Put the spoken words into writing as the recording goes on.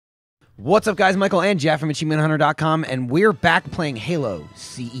What's up, guys? Michael and Jeff from AchievementHunter.com, and we're back playing Halo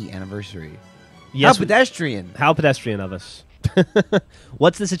CE Anniversary. Yes, How pedestrian. How pedestrian of us.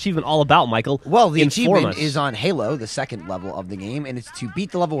 What's this achievement all about, Michael? Well, the Inform achievement us. is on Halo, the second level of the game, and it's to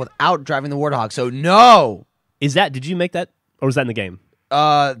beat the level without driving the Warthog. So, no! Did you make that, or was that in the game?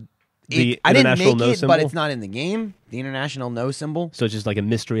 I didn't international make no it, symbol? but it's not in the game. The international no symbol. So it's just like a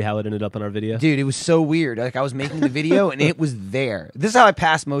mystery how it ended up in our video? Dude, it was so weird. Like, I was making the video, and it was there. This is how I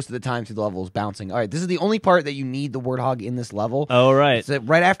passed most of the time through the levels, bouncing. All right, this is the only part that you need the Warthog in this level. Oh, right. So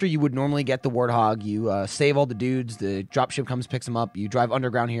right after you would normally get the Warthog, you save all the dudes, the dropship comes, picks them up, you drive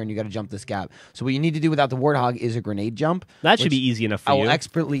underground here, and you got to jump this gap. So what you need to do without the Warthog is a grenade jump. That should be easy enough for I you. will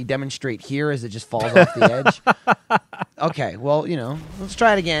expertly demonstrate here as it just falls off the edge. Okay, well, let's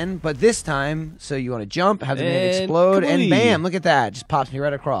try it again. But this time, so you want to jump, have the grenade And explode, and kabooey. bam, look at that. Just pops me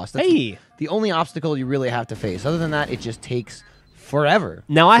right across. That's Hey. the only obstacle you really have to face. Other than that, it just takes forever.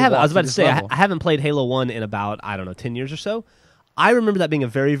 Now, to I walk was through about to this say, level. I haven't played Halo 1 in about, 10 years or so. I remember that being a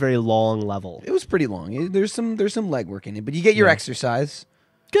very, very long level. It was pretty long. There's some legwork in it, but you get your exercise.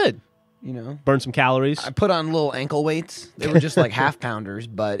 Good. Burn some calories. I put on little ankle weights. They were just like half pounders,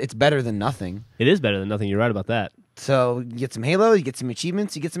 but it's better than nothing. It is better than nothing. You're right about that. So you get some Halo, you get some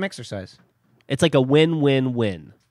achievements, you get some exercise. It's like a win-win-win.